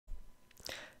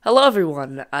Hello,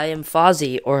 everyone. I am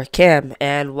Fozzie, or Cam,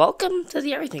 and welcome to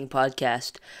the Everything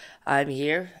Podcast. I'm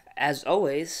here, as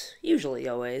always, usually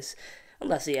always,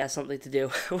 unless he has something to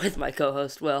do with my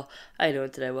co-host, Will. How you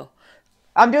doing today, Will?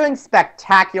 I'm doing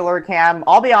spectacular, Cam.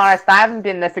 I'll be honest, I haven't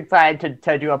been this excited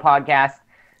to do a podcast,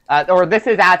 or this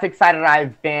is as excited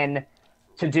I've been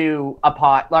to do a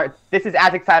pod. This is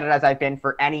as excited as I've been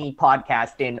for any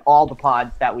podcast in all the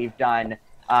pods that we've done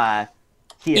Even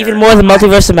here. more than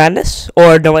Multiverse of Madness,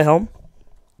 or No Way Home?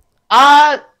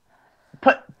 Uh,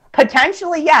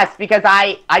 Potentially yes, because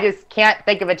I just can't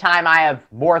think of a time I have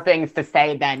more things to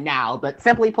say than now. But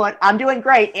simply put, I'm doing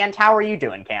great. And how are you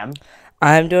doing, Cam?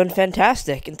 I'm doing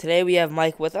fantastic, and today we have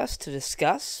Mike with us to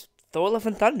discuss Thor: Love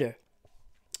and Thunder.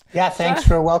 Yeah, So, thanks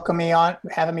for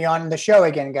having me on the show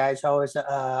again, guys. Always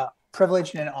a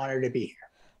privilege and an honor to be here.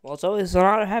 well, it's always an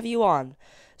honor to have you on.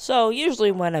 So,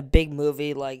 usually when a big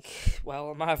movie, a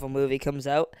Marvel movie comes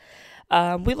out,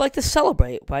 we like to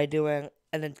celebrate by doing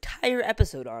an entire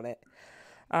episode on it,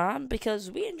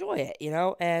 because we enjoy it,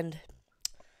 and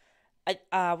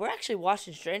we're actually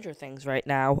watching Stranger Things right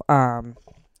now.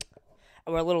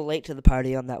 We're a little late to the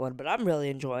party on that one, but I'm really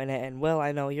enjoying it, and Will,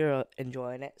 I know you're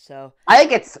enjoying it, so I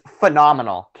think it's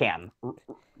phenomenal, Cam.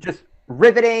 Just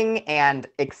riveting and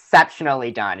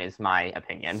exceptionally done, is my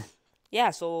opinion. yeah,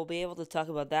 so we'll be able to talk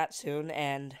about that soon,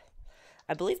 and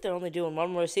I believe they're only doing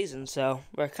one more season, so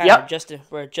we're kind of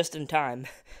Yep. just in time.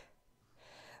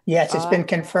 Yes, it's Uh, been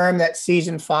confirmed that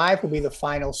season 5 will be the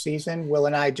final season. Will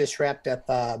and I just wrapped up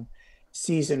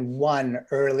season 1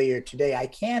 earlier today.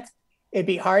 It'd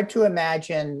be hard to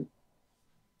imagine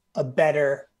a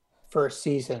better first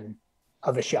season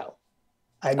of a show.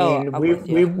 I oh, mean, I'm we with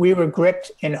we, you. we were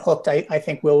gripped and hooked. I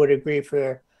think Will would agree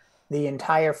for the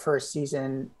entire first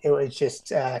season. It was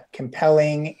just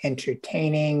compelling,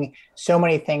 entertaining, so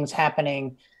many things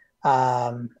happening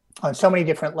on so many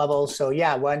different levels. So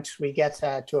yeah, once we get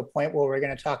to a point where we're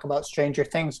going to talk about Stranger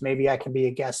Things, maybe I can be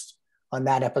a guest on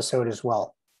that episode as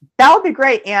well. That would be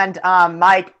great. And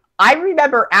Mike, I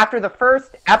remember after the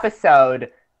first episode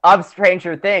of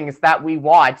Stranger Things that we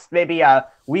watched, maybe a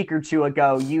week or two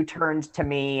ago, you turned to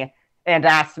me and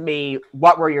asked me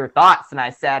what were your thoughts, and I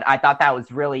said I thought that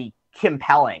was really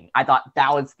compelling. I thought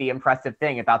that was the impressive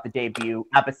thing about the debut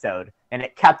episode, and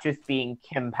it kept just being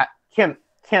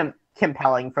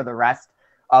compelling for the rest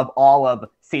of all of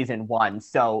season one.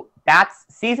 So that's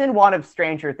season one of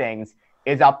Stranger Things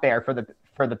is up there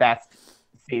for the best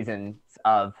seasons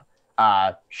of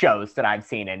shows that I've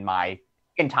seen in my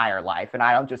entire life, and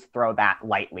I don't just throw that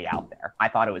lightly out there. I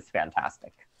thought it was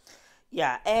fantastic.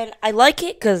 Yeah, and I like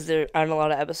it because there aren't a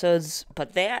lot of episodes,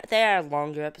 but they are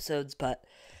longer episodes, but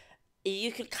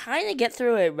you could kind of get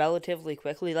through it relatively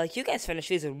quickly. Like, you guys finished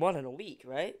season one in a week,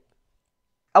 right?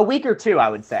 A week or two, I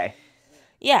would say.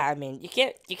 Yeah, I mean, you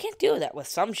can't do that with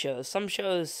some shows. Some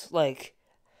shows are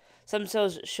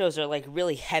like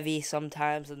really heavy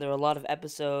sometimes, and there are a lot of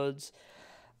episodes.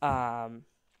 Um,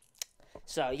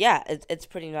 so yeah, it's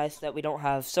pretty nice that we don't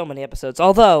have so many episodes.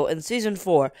 Although in season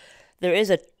four, there is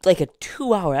a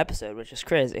 2 hour episode, which is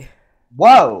crazy.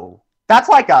 Whoa, that's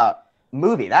like a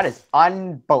movie. That is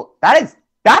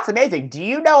that's amazing. Do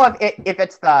you know if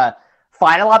it's the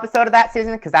final episode of that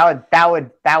season? Because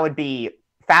that would be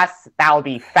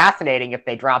fascinating if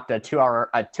they dropped a 2 hour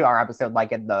episode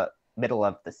like in the middle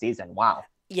of the season. Wow.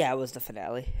 Yeah, it was the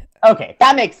finale. Okay,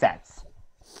 that makes sense.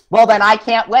 Well, then I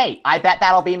can't wait. I bet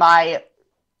that'll be my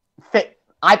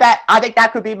I think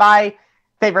that could be my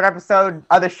favorite episode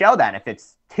of the show. Then, if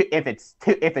it's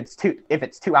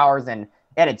 2 hours and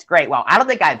it's great. Wow, I don't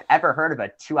think I've ever heard of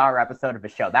a 2 hour episode of a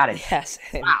show. That is Yes.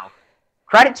 wow.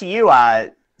 Credit to you,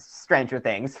 Stranger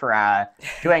Things, for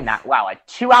doing that. Wow, a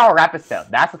 2 hour episode.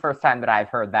 That's the first time that I've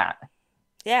heard that.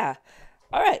 Yeah.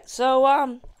 All right. So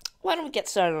why don't we get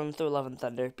started on Thor: Love and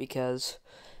Thunder? Because,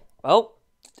 well,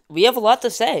 we have a lot to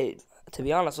say. To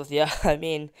be honest with you, I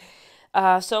mean,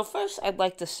 so first I'd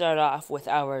like to start off with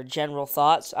our general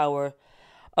thoughts, our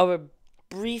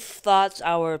brief thoughts,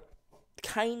 our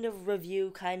kind of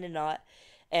review, kind of not.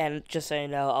 And just so you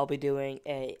know, I'll be doing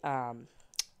a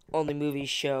only movie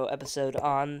show episode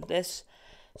on this.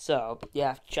 So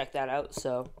yeah, check that out.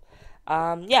 So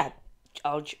yeah,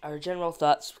 our general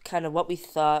thoughts, kind of what we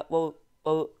thought, what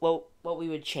we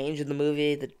would change in the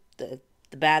movie, the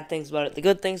bad things about it, the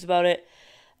good things about it,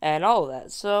 and all of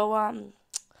that. So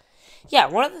yeah,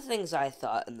 one of the things I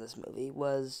thought in this movie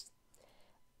was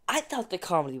I thought the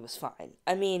comedy was fine.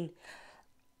 I mean,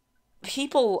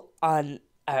 people on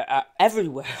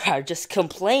everywhere are just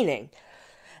complaining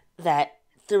that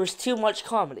there was too much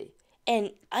comedy.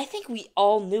 And I think we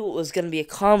all knew it was going to be a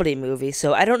comedy movie,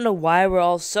 so I don't know why we're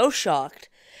all so shocked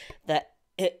that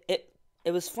it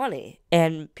was funny,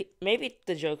 and maybe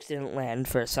the jokes didn't land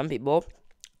for some people.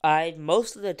 I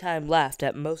most of the time laughed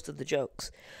at most of the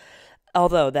jokes.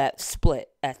 Although that split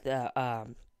at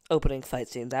the opening fight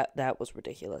scene, that was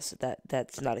ridiculous.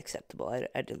 That's not acceptable.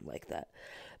 I didn't like that.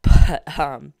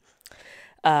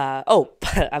 But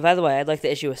by the way, I'd like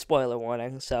to issue a spoiler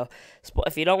warning. So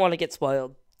if you don't want to get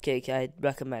spoiled, Cake, I'd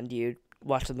recommend you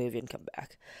watch the movie and come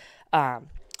back.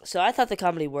 So I thought the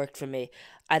comedy worked for me.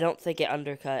 I don't think it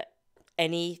undercut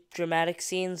any dramatic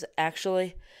scenes.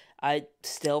 Actually, I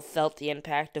still felt the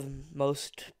impact of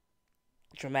most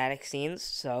dramatic scenes.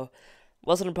 So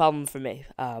wasn't a problem for me.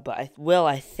 But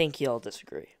I think you'll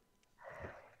disagree.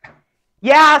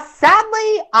 Yeah,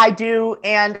 sadly, I do.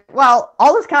 And, well,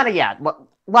 I'll just kind of,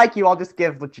 like you, I'll just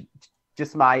give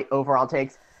just my overall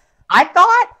takes. I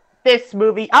thought this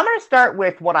movie, I'm going to start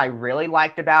with what I really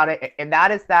liked about it, and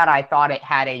that is that I thought it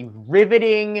had a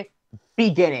riveting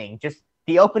beginning. Just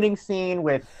the opening scene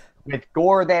with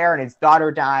Gore there and his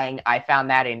daughter dying, I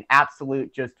found that an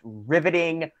absolute just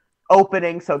riveting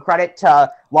opening. So credit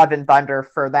to Love and Thunder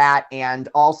for that, and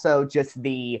also just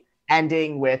the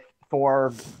ending with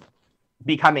Thor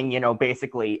becoming,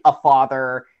 basically a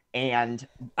father. And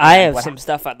I have some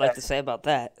stuff I'd like to say about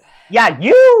that. Yeah,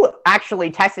 you actually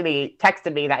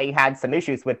texted me that you had some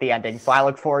issues with the ending, so I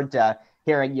look forward to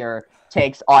hearing your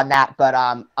takes on that. But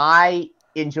I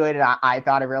enjoyed it. I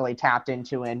thought it really tapped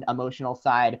into an emotional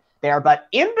side there. But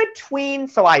in between,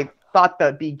 so I thought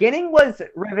the beginning was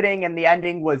riveting and the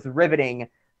ending was riveting.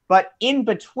 But in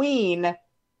between,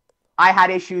 I had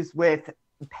issues with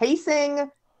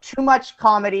pacing, too much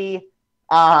comedy,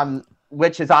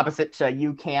 which is opposite to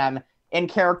you, Cam, and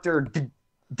character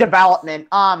development.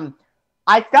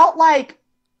 I felt like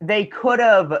they could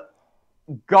have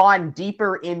gone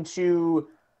deeper into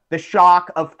the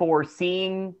shock of Thor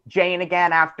seeing Jane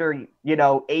again after,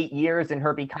 8 years and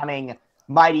her becoming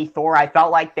Mighty Thor. I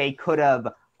felt like they could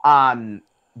have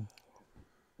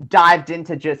dived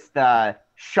into just the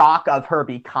shock of her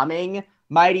becoming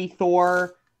Mighty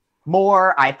Thor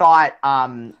more. I thought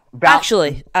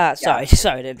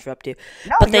sorry to interrupt you.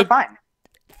 No, but you're fine.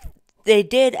 They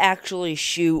did actually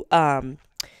shoot a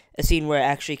scene where it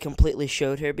actually completely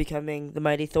showed her becoming the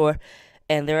Mighty Thor,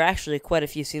 and there are actually quite a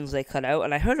few scenes they cut out,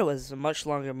 and I heard it was a much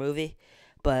longer movie,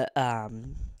 but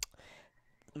Marvel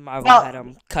had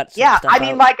them cut some stuff out.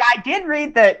 I did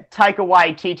read that Taika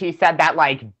Waititi said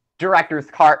that, director's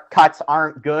cuts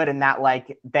aren't good and that,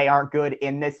 they aren't good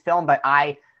in this film, but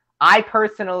I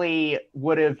personally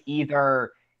would have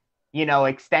either,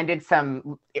 extended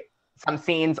some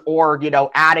scenes or,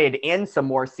 added in some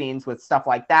more scenes with stuff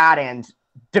like that and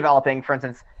developing, for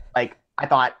instance, I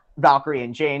thought Valkyrie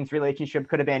and Jane's relationship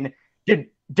could have been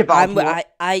developed.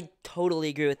 I totally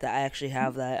agree with that. I actually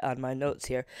have that on my notes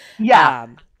here. Yeah.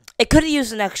 It could have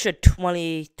used an extra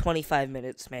 20, 25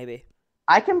 minutes, maybe.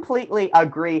 I completely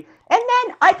agree. And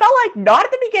then I felt like not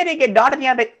at the beginning and not at the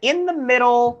end, but in the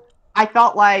middle, I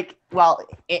felt like,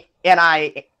 and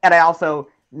I also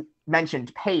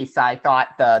mentioned pace. I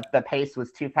thought the pace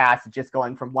was too fast, just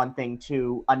going from one thing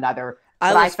to another.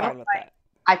 I felt with that.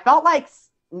 I felt like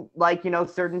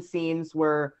certain scenes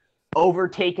were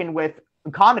overtaken with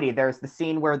comedy. There's the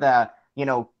scene where the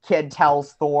kid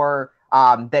tells Thor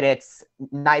that it's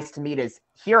nice to meet his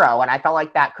hero, and I felt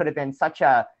like that could have been such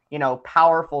a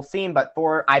powerful scene, but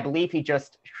Thor, I believe he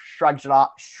just shrugs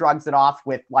it off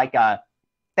with a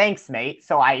thanks, mate.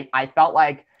 So I felt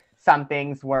like some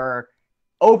things were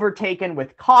overtaken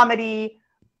with comedy.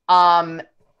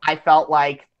 I felt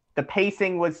like the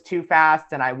pacing was too fast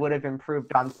and I would have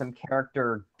improved on some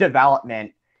character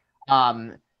development.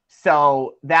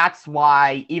 So that's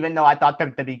why, even though I thought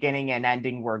that the beginning and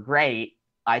ending were great,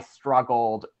 I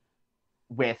struggled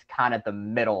with kind of the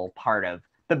middle part of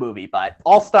the movie. But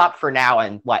I'll stop for now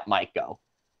and let Mike go.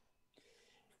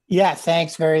 Yeah,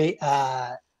 thanks. Very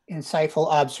insightful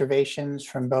observations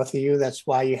from both of you. That's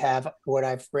why you have what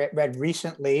I've read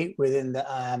recently within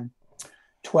the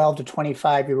 12 to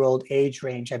 25-year-old age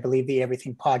range. I believe the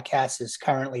Everything podcast is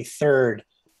currently third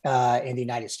in the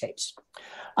United States.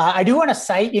 I do want to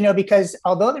cite, because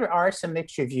although there are some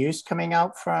mixed reviews coming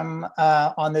out from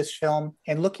on this film,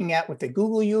 and looking at what the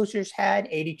Google users had,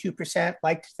 82%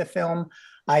 liked the film.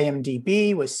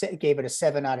 IMDb gave it a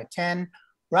 7 out of 10.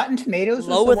 Rotten Tomatoes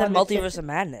lower than Multiverse of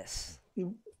Madness.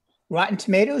 Rotten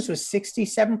Tomatoes was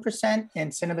 67%,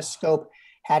 and CinemaScope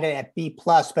had it at B+.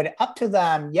 But up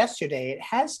to yesterday, it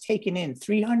has taken in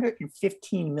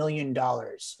 $315 million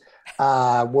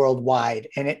worldwide,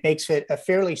 and it makes it a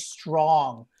fairly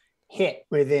strong hit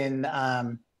within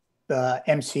the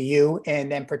MCU, and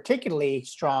then particularly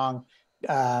strong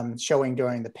showing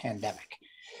during the pandemic.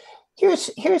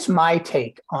 Here's my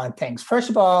take on things. First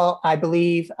of all, I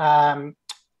believe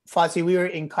Fozzie, we were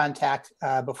in contact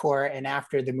before and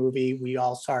after the movie. We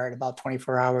all saw it about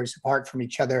 24 hours apart from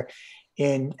each other.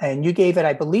 And you gave it,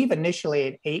 I believe, initially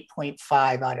an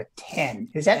 8.5 out of 10.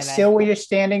 Is that And still where you're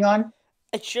standing on?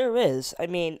 it sure is. I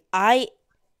mean, I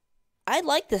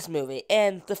like this movie,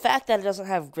 and the fact that it doesn't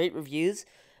have great reviews,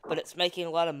 but it's making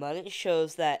a lot of money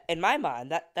shows that, in my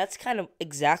mind, that's kind of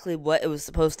exactly what it was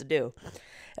supposed to do.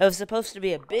 It was supposed to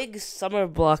be a big summer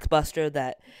blockbuster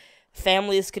that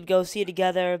families could go see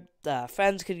together,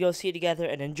 friends could go see together,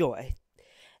 and enjoy.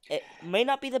 It may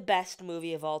not be the best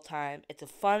movie of all time. It's a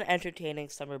fun, entertaining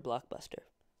summer blockbuster.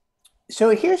 So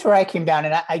here's where I came down,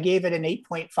 and I gave it an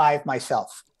 8.5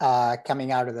 myself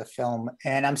coming out of the film.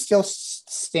 And I'm still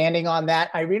standing on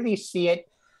that. I really see it,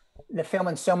 the film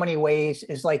in so many ways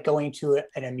is like going to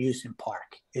an amusement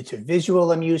park. It's a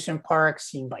visual amusement park,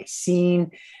 scene by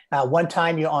scene. One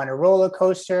time you're on a roller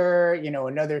coaster,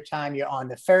 another time you're on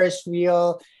the Ferris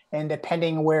wheel. And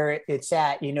depending where it's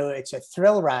at, it's a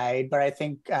thrill ride. But I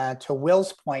think to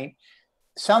Will's point,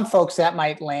 some folks that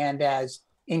might land as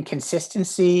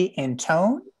inconsistency in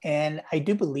tone. And I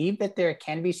do believe that there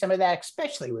can be some of that,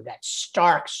 especially with that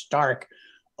stark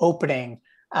opening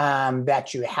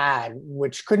that you had,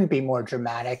 which couldn't be more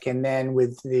dramatic. And then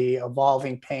with the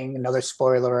evolving ping, another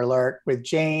spoiler alert, with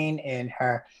Jane and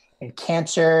her and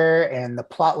cancer and the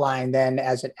plot line then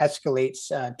as it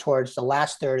escalates towards the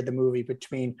last third of the movie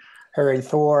between her and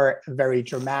Thor, very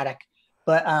dramatic.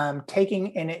 But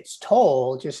taking in its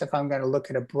toll, just if I'm going to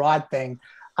look at a broad thing,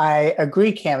 I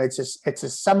agree, Cam. It's a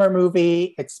summer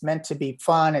movie. It's meant to be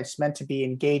fun. It's meant to be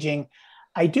engaging.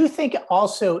 I do think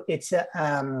also it's a,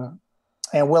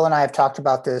 and Will and I have talked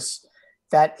about this,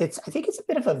 that I think it's a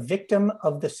bit of a victim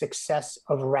of the success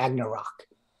of Ragnarok.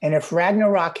 And if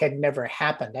Ragnarok had never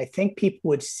happened, I think people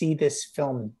would see this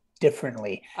film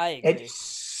differently. I agree. It's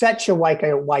such a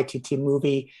Waika Waititi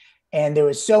movie. And there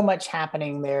was so much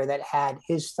happening there that had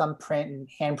his thumbprint and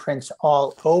handprints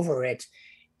all over it.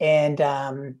 And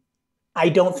I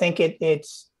don't think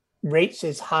it's rates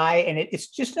as high, and it's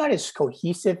just not as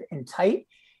cohesive and tight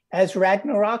as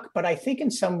Ragnarok. But I think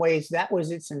in some ways that was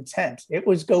its intent. It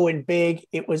was going big.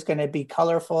 It was going to be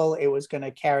colorful. It was going to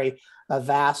carry a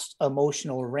vast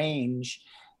emotional range.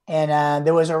 And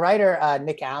there was a writer,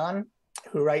 Nick Allen,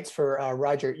 who writes for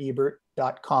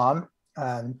RogerEbert.com.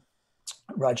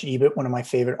 Roger Ebert, one of my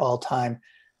favorite all-time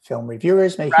film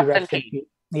reviewers.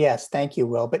 Yes, thank you,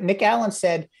 Will. But Nick Allen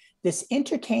said, this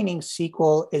entertaining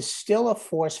sequel is still a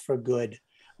force for good,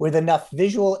 with enough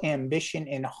visual ambition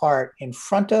and heart in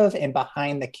front of and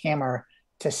behind the camera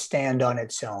to stand on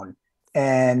its own.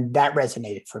 And that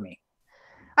resonated for me.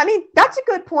 I mean, that's a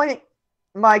good point,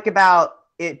 Mike, about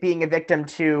it being a victim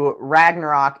to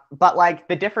Ragnarok. But like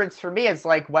the difference for me is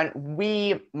like when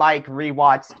Mike,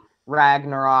 rewatched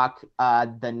Ragnarok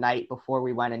the night before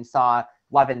we went and saw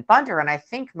Love and Thunder. And I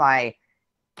think my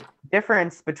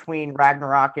difference between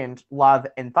Ragnarok and Love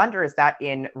and Thunder is that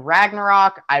in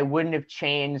Ragnarok, I wouldn't have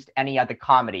changed any of the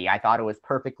comedy. I thought it was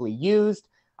perfectly used.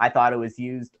 I thought it was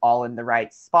used all in the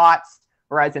right spots.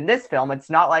 Whereas in this film, it's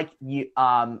not like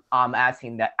I'm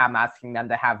asking them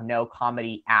to have no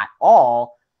comedy at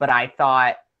all. But I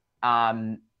thought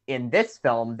in this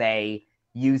film, they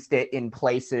used it in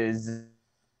places.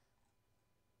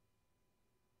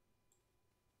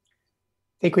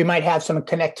 I think we might have some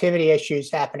connectivity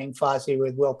issues happening, Fozzie,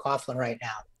 with Will Coughlin right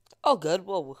now. Oh, good.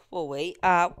 We'll wait.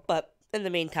 But in the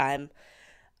meantime,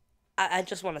 I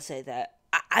just want to say that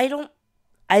I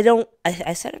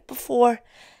said it before.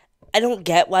 I don't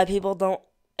get why people don't.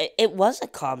 It was a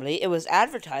comedy. It was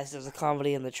advertised as a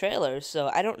comedy in the trailer, so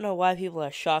I don't know why people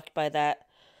are shocked by that.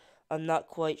 I'm not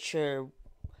quite sure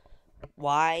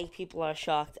why people are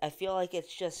shocked. I feel like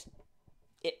it's just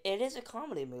it is a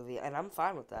comedy movie, and I'm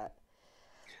fine with that.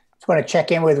 Just want to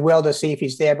check in with Will to see if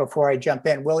he's there before I jump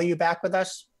in. Will, are you back with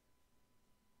us?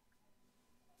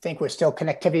 I think we're still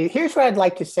connectivity. Here's what I'd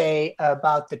like to say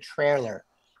about the trailer,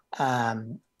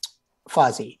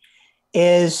 Fozzie,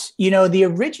 is, the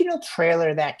original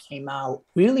trailer that came out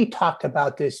really talked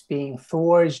about this being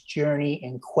Thor's journey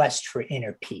and quest for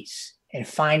inner peace and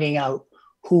finding out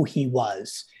who he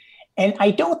was. And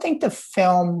I don't think the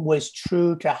film was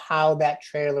true to how that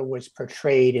trailer was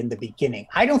portrayed in the beginning.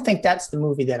 I don't think that's the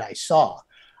movie that I saw.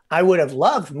 I would have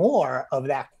loved more of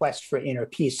that quest for inner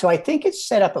peace. So I think it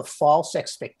set up a false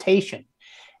expectation.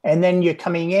 And then you're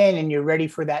coming in and you're ready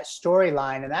for that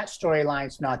storyline, and that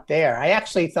storyline's not there. I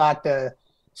actually thought the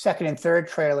second and third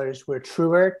trailers were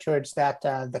truer towards that,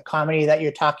 the comedy that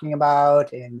you're talking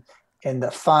about and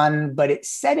the fun, but it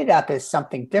set it up as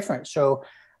something different. So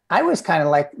I was kind of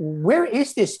like, where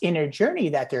is this inner journey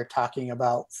that they're talking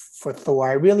about for Thor?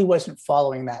 I really wasn't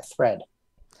following that thread.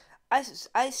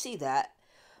 I see that,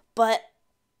 but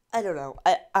I don't know.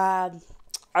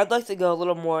 I'd like to go a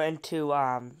little more into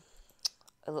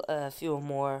a few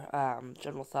more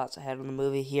general thoughts I had on the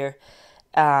movie here.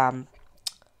 Um,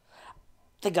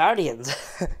 the Guardians.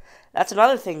 That's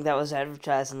another thing that was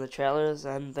advertised in the trailers,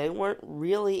 and they weren't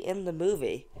really in the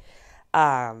movie.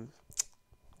 Um,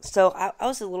 so I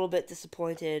was a little bit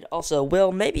disappointed. Also,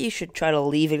 Will, maybe you should try to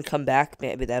leave and come back.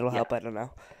 Maybe that'll Yeah. help. I don't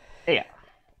know. Yeah.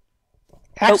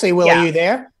 Actually, Will, are Yeah. you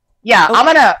there? Yeah,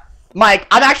 Oh. Mike,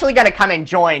 I'm actually gonna come and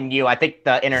join you. I think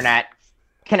the internet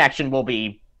connection will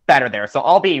be better there, so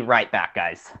I'll be right back,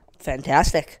 guys.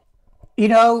 Fantastic. You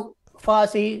know,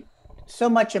 Fozzie, so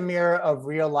much a mirror of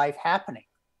real life happening.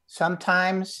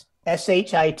 Sometimes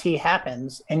SHIT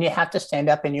happens and you have to stand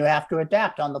up and you have to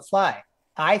adapt on the fly.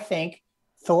 I think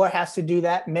Thor has to do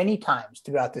that many times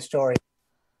throughout the story.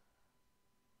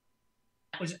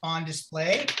 Was on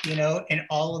display, in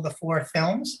all of the 4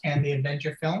 films and the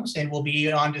Avenger films, and will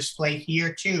be on display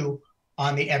here too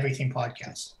on the Everything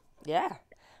podcast. Yeah.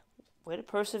 Way to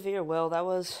persevere, Will. That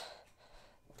was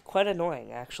quite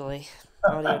annoying, actually.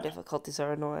 Audio difficulties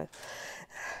are annoying.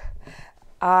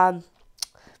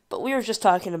 But we were just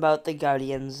talking about the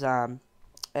Guardians, and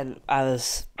I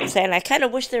was saying I kind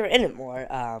of wish they were in it more.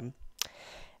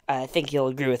 I think you'll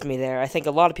agree with me there. I think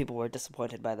a lot of people were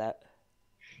disappointed by that.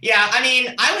 Yeah, I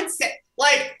mean, I would say,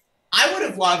 like, I would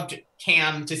have loved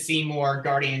Cam to see more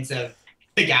Guardians of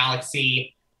the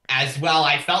Galaxy as well.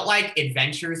 I felt like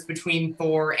adventures between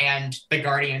Thor and the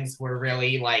Guardians were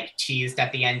really, like, teased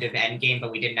at the end of Endgame, but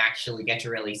we didn't actually get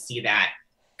to really see that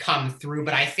come through.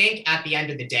 But I think at the end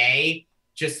of the day,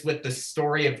 just with the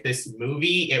story of this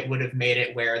movie, it would have made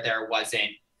it where there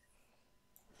wasn't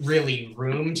really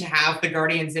room to have the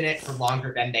Guardians in it for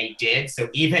longer than they did. So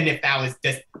even if that was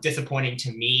disappointing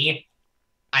to me,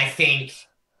 I think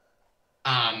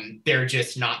there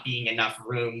just not being enough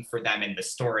room for them in the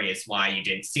story is why you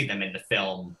didn't see them in the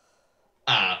film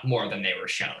more than they were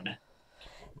shown.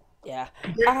 Yeah.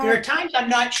 There are times I'm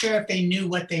not sure if they knew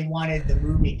what they wanted the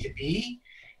movie to be.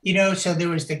 So there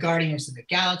was the Guardians of the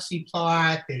Galaxy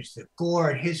plot, there's the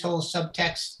Gore, his whole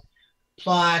subtext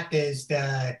plot, there's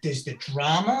the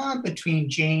drama between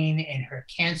Jane and her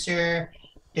cancer,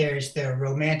 there's the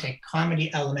romantic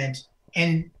comedy element,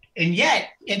 and yet,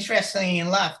 interestingly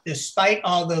enough, despite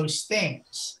all those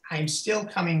things, I'm still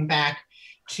coming back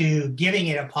to giving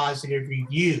it a positive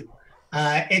review.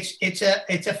 It's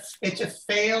a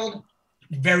failed,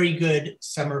 very good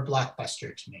summer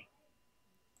blockbuster to me.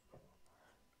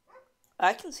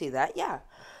 I can see that, yeah.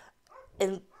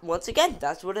 And once again,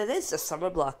 that's what it is, a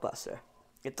summer blockbuster.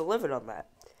 It delivered on that.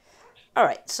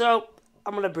 Alright, so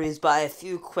I'm going to breeze by a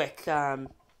few quick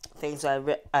things I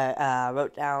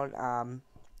wrote down.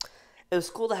 It was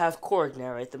cool to have Korg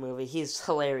narrate the movie. He's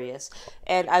hilarious.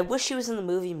 And I wish he was in the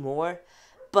movie more,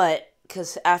 but,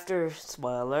 because after,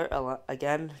 spoiler,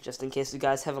 again, just in case you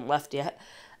guys haven't left yet,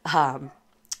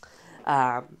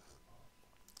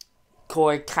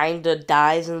 Korg kind of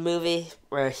dies in the movie,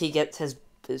 where he gets his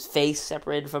face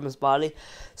separated from his body.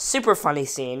 Super funny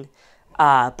scene,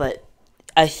 but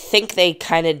I think they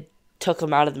kind of took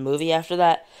him out of the movie after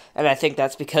that, and I think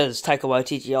that's because Taika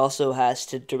Waititi also has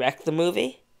to direct the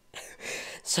movie.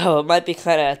 So it might be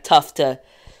kind of tough to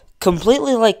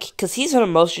completely, because he's in a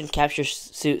motion capture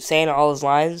suit saying all his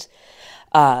lines,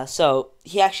 so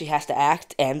he actually has to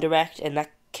act and direct, and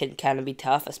that can kind of be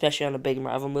tough, especially on a big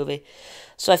Marvel movie.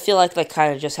 So I feel like they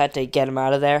kind of just had to get him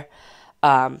out of there,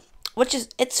 which is,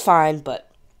 it's fine, but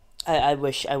I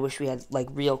wish we had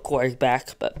real Korg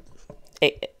back, but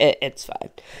it's fine.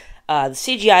 The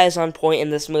CGI is on point in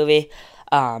this movie.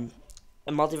 In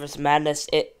Multiverse of Madness,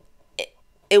 it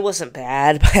wasn't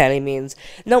bad by any means.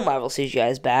 No Marvel CGI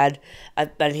is bad.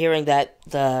 I've been hearing that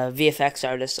the VFX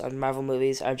artists on Marvel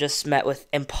movies are just met with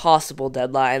impossible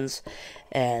deadlines,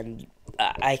 and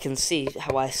I can see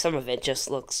why some of it just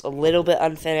looks a little bit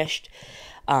unfinished.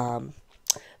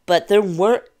 But there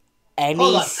weren't any...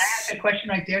 Hold on, can I ask a question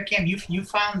right there, Cam? You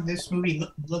found this movie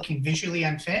looking visually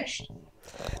unfinished?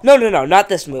 No, not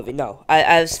this movie, no.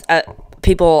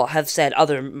 People have said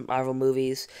other Marvel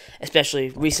movies,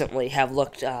 especially recently, have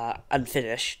looked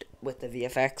unfinished with the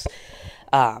VFX.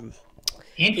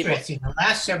 Interesting. The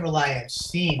last several I have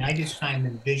seen, I just find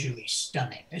them visually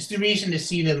stunning. It's the reason to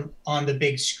see them on the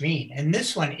big screen. And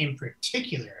this one in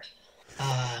particular.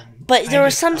 But there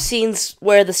are some scenes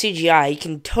where the CGI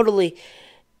can totally...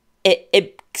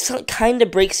 It kind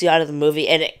of breaks you out of the movie,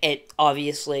 and it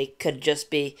obviously could just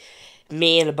be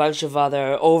me and a bunch of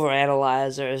other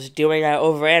overanalyzers doing our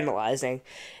overanalyzing.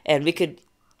 and we could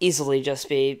easily just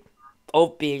be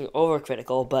being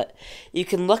overcritical, but you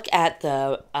can look at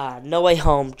the No Way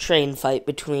Home train fight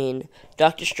between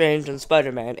Doctor Strange and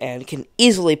Spider-Man and can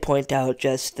easily point out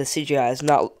just the CGI is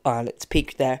not on its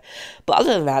peak there. But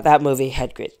other than that, that movie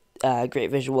had great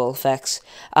visual effects.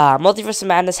 Multiverse of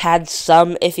Madness had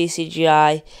some iffy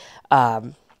CGI,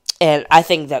 and I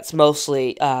think that's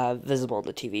mostly visible in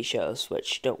the TV shows,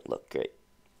 which don't look great.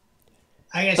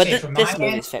 I gotta But say, from this my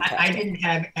movie end, is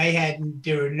fantastic.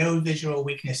 there were no visual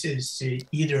weaknesses to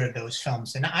either of those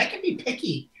films, and I can be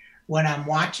picky when I'm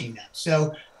watching them.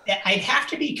 So I'd have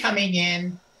to be coming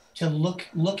in to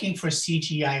looking for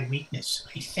CGI weakness,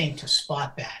 I think, to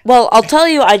spot that. Well, I'll tell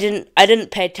you, I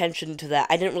didn't pay attention to that.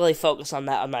 I didn't really focus on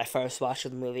that on my first watch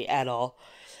of the movie at all.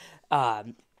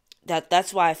 Um,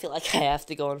 that's why I feel like I have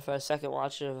to go in for a second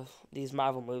watch of these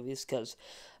Marvel movies because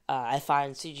I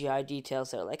find CGI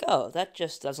details that are like, oh, that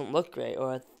just doesn't look great,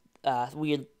 or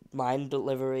weird line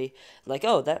delivery, like,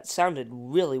 oh, that sounded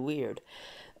really weird.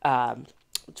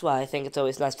 That's why I think it's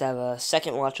always nice to have a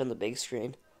second watch on the big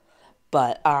screen.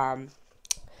 But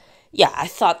yeah, I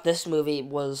thought this movie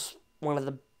was one of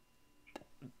the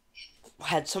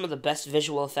had some of the best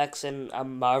visual effects in a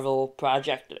Marvel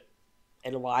project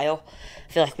in a while.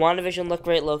 I feel like WandaVision looked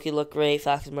great, Loki looked great,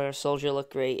 Falcon Winter Soldier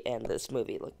looked great, and this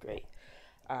movie looked great.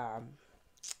 Um,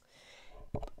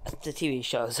 the TV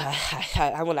shows,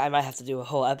 I might have to do a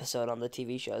whole episode on the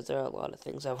TV shows. There are a lot of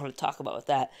things I want to talk about with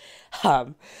that.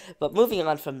 But moving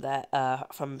on from that,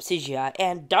 from CGI,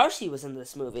 and Darcy was in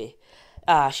this movie.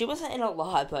 She wasn't in a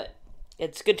lot, but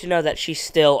it's good to know that she's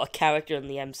still a character in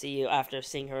the MCU after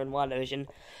seeing her in WandaVision.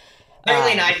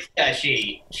 Really nice.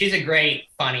 She's a great,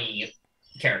 funny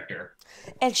character.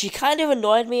 And she kind of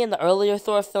annoyed me in the earlier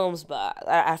Thor films, but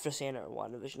after seeing her in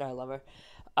WandaVision, I love her.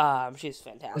 She's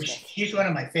fantastic. She's one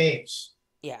of my faves.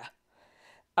 Yeah.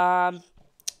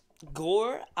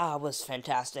 Gore was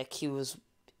fantastic.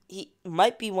 He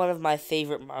might be one of my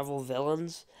favorite Marvel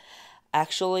villains.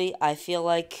 Actually, I feel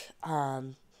like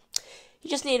he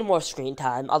just needed more screen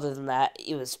time. Other than that,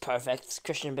 he was perfect.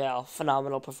 Christian Bale,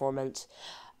 phenomenal performance.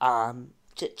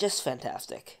 Just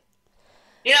fantastic.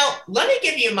 Let me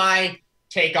give you my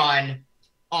take on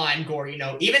Gore.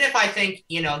 Even if I think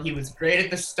he was great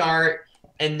at the start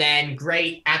and then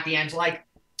great at the end, like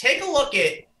take a look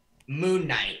at Moon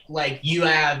Knight. Like you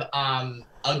have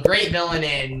a great villain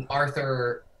in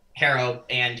Arthur Harrow,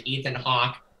 and Ethan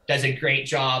Hawke does a great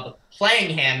job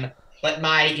playing him, but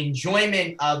my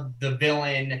enjoyment of the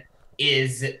villain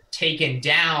is taken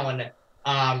down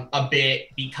a bit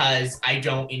because I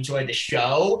don't enjoy the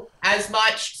show as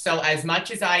much. So as much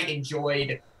as I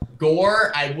enjoyed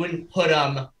Gore, I wouldn't put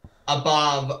him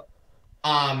above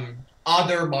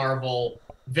other Marvel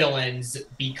villains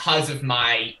because of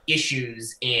my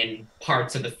issues in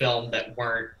parts of the film that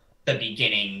weren't the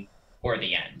beginning or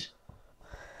the end.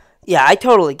 Yeah, I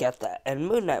totally get that. And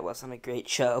Moon Knight wasn't a great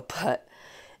show, but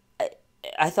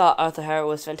I thought Arthur Harrow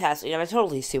was fantastic, and I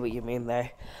totally see what you mean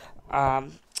there.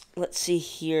 Let's see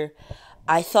here.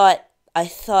 I thought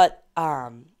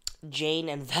Jane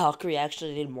and Valkyrie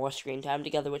actually needed more screen time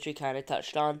together, which we kind of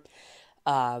touched on.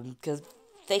 Because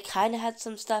they kind of had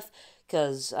some stuff.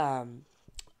 Because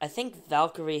I think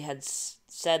Valkyrie had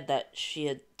said that she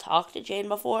had talked to Jane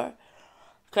before.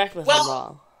 Correct me if I'm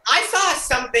wrong. I saw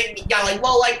something,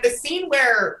 like the scene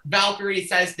where Valkyrie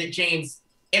says that Jane's,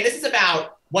 and this is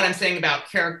about what I'm saying about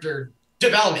character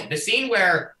development. The scene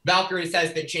where Valkyrie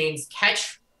says that Jane's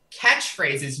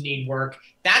catchphrases need work,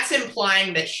 that's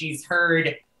implying that she's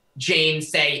heard Jane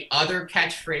say other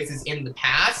catchphrases in the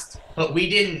past, but we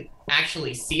didn't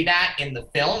actually see that in the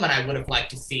film, and I would have liked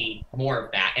to see more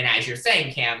of that. And as you're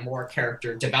saying, Cam, more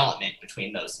character development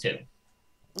between those two.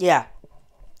 Yeah,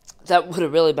 that would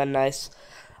have really been nice.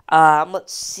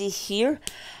 Let's see here.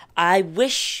 I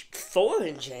wish Thor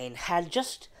and Jane had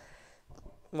just,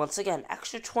 once again,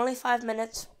 extra 25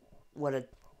 minutes would have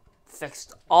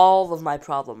fixed all of my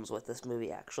problems with this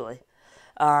movie, actually.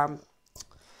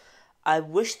 I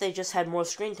wish they just had more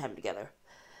screen time together.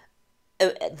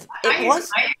 I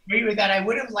agree with that. I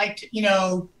would have liked,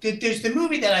 there's the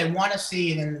movie that I want to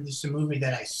see, and then there's the movie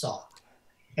that I saw.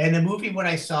 And the movie, what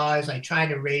I saw is I try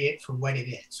to rate it for what it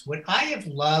is. What I have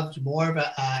loved more of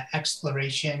an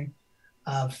exploration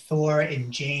of Thor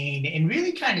and Jane, and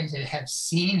really kind of to have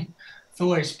seen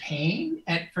Thor's pain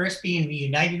at first being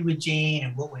reunited with Jane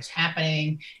and what was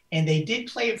happening. And they did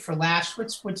play it for laughs,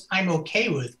 which I'm okay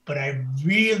with, but I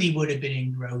really would have been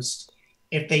engrossed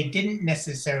if they didn't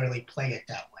necessarily play it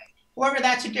that way. However,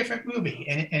 that's a different movie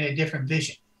and a different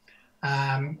vision.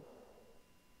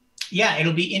 Yeah,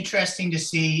 it'll be interesting to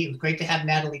see. It was great to have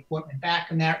Natalie Portman back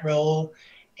in that role.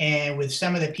 and with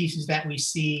some of the pieces that we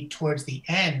see towards the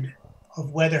end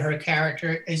of whether her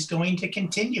character is going to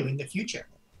continue in the future.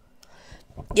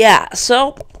 Yeah,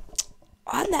 so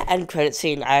on that end credit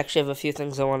scene, I actually have a few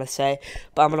things I want to say,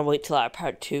 but I'm going to wait till our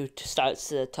part 2 to start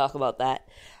to talk about that.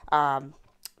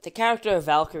 The character of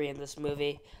Valkyrie in this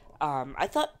movie, I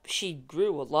thought she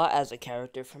grew a lot as a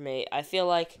character for me. I feel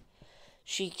like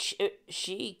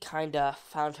she kind of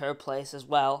found her place as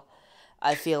well.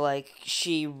 I feel like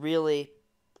she really.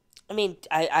 I mean,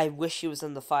 I wish she was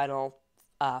in the final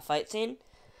fight scene,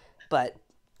 but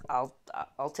I'll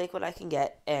take what I can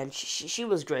get. And she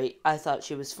was great. I thought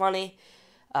she was funny.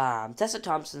 Tessa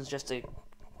Thompson's just a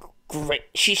great.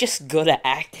 She's just good at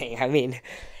acting. I mean,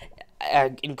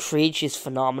 in Creed, she's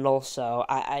phenomenal. So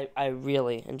I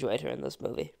really enjoyed her in this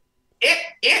movie.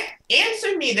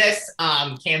 Answer me this,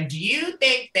 Cam. Do you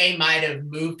think they might have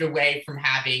moved away from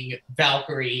having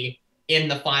Valkyrie in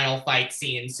the final fight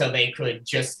scene so they could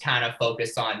just kind of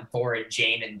focus on Thor and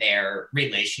Jane and their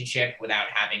relationship without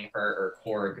having her or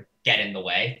Korg get in the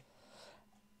way?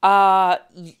 I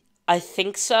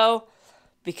think so.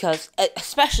 Because,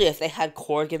 especially if they had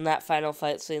Korg in that final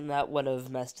fight scene, that would have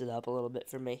messed it up a little bit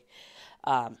for me.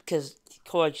 Because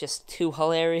Korg's just too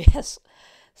hilarious.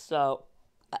 So,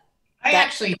 I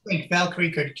actually think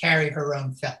Valkyrie could carry her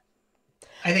own film.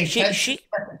 I think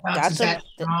that's that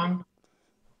strong.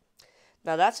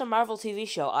 Now, that's a Marvel TV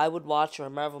show I would watch, or a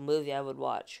Marvel movie I would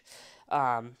watch.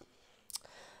 I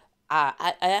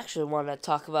actually want to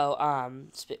talk about,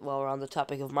 while we're on the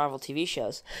topic of Marvel TV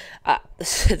shows,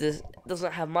 this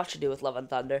doesn't have much to do with Love and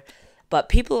Thunder, but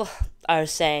people are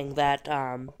saying that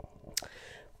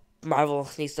Marvel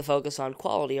needs to focus on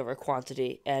quality over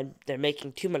quantity, and they're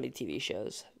making too many TV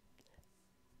shows.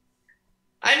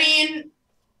 I mean,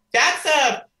 that's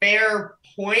a fair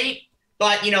point,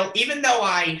 but, even though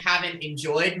I haven't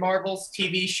enjoyed Marvel's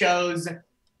TV shows,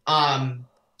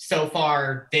 so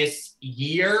far this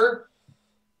year,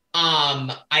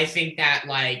 I think that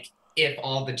if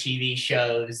all the TV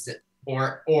shows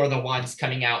or the ones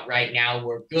coming out right now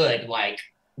were good, like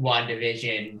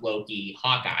WandaVision, Loki,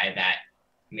 Hawkeye, that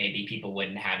maybe people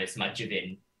wouldn't have as much of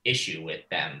an issue with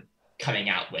them coming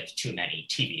out with too many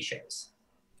TV shows.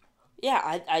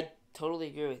 Yeah, I totally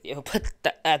agree with you,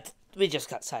 but we just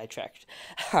got sidetracked.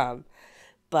 But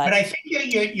I think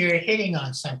you're hitting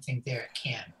on something there,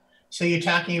 Cam. So you're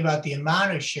talking about the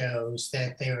amount of shows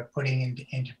that they were putting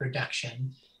into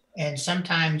production. And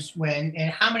sometimes and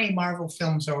how many Marvel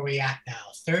films are we at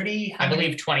now? 30? I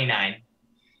believe 29.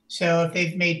 So if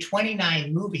they've made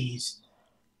 29 movies,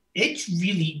 it's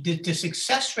really, the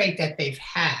success rate that they've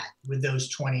had with those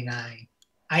 29,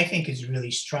 I think is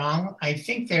really strong. I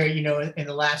think they're, in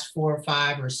the last 4 or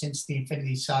 5, or since the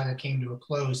Infinity Saga came to a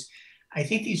close, I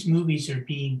think these movies are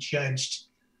being judged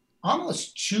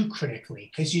almost too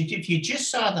critically, because if you just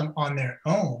saw them on their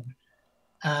own,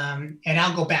 and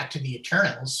I'll go back to the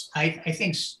Eternals, I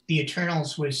think the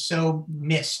Eternals was so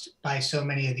missed by so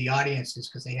many of the audiences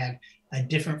because they had a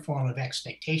different form of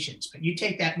expectations. But you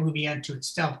take that movie unto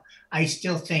itself, I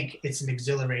still think it's an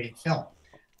exhilarating film.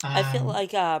 I feel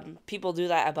like people do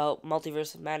that about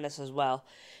Multiverse of Madness as well.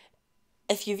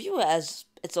 If you view it as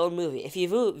its own movie, if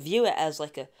you view it as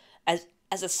as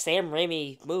a Sam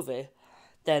Raimi movie,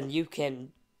 then you can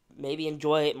maybe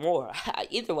enjoy it more.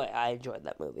 Either way, I enjoyed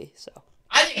that movie. So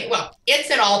I think,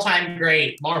 it's an all-time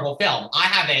great Marvel film. I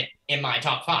have it in my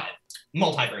top 5,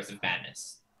 Multiverse of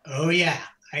Madness. Oh yeah,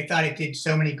 I thought it did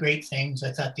so many great things.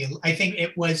 I think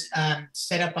it was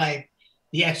set up by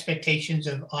the expectations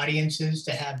of audiences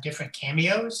to have different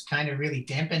cameos, kind of really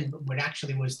dampened what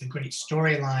actually was the great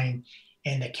storyline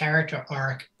and the character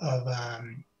arc of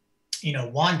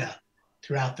Wanda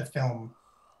throughout the film.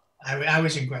 I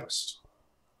was engrossed.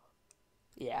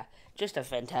 Yeah, just a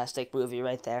fantastic movie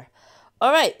right there.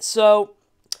 All right, so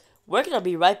we're going to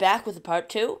be right back with the part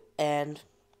 2, and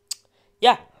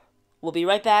yeah, we'll be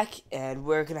right back, and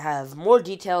we're going to have more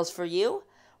details for you.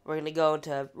 We're going to go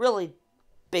into really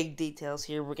big details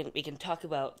here. We can talk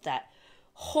about that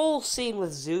whole scene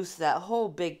with Zeus, that whole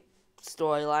big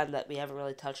storyline that we haven't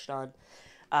really touched on.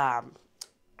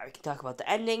 We can talk about the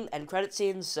ending and credit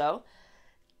scenes, so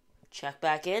check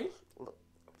back in,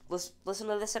 listen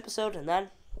to this episode, and then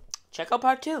check out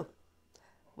part 2.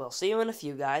 We'll see you in a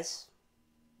few, guys.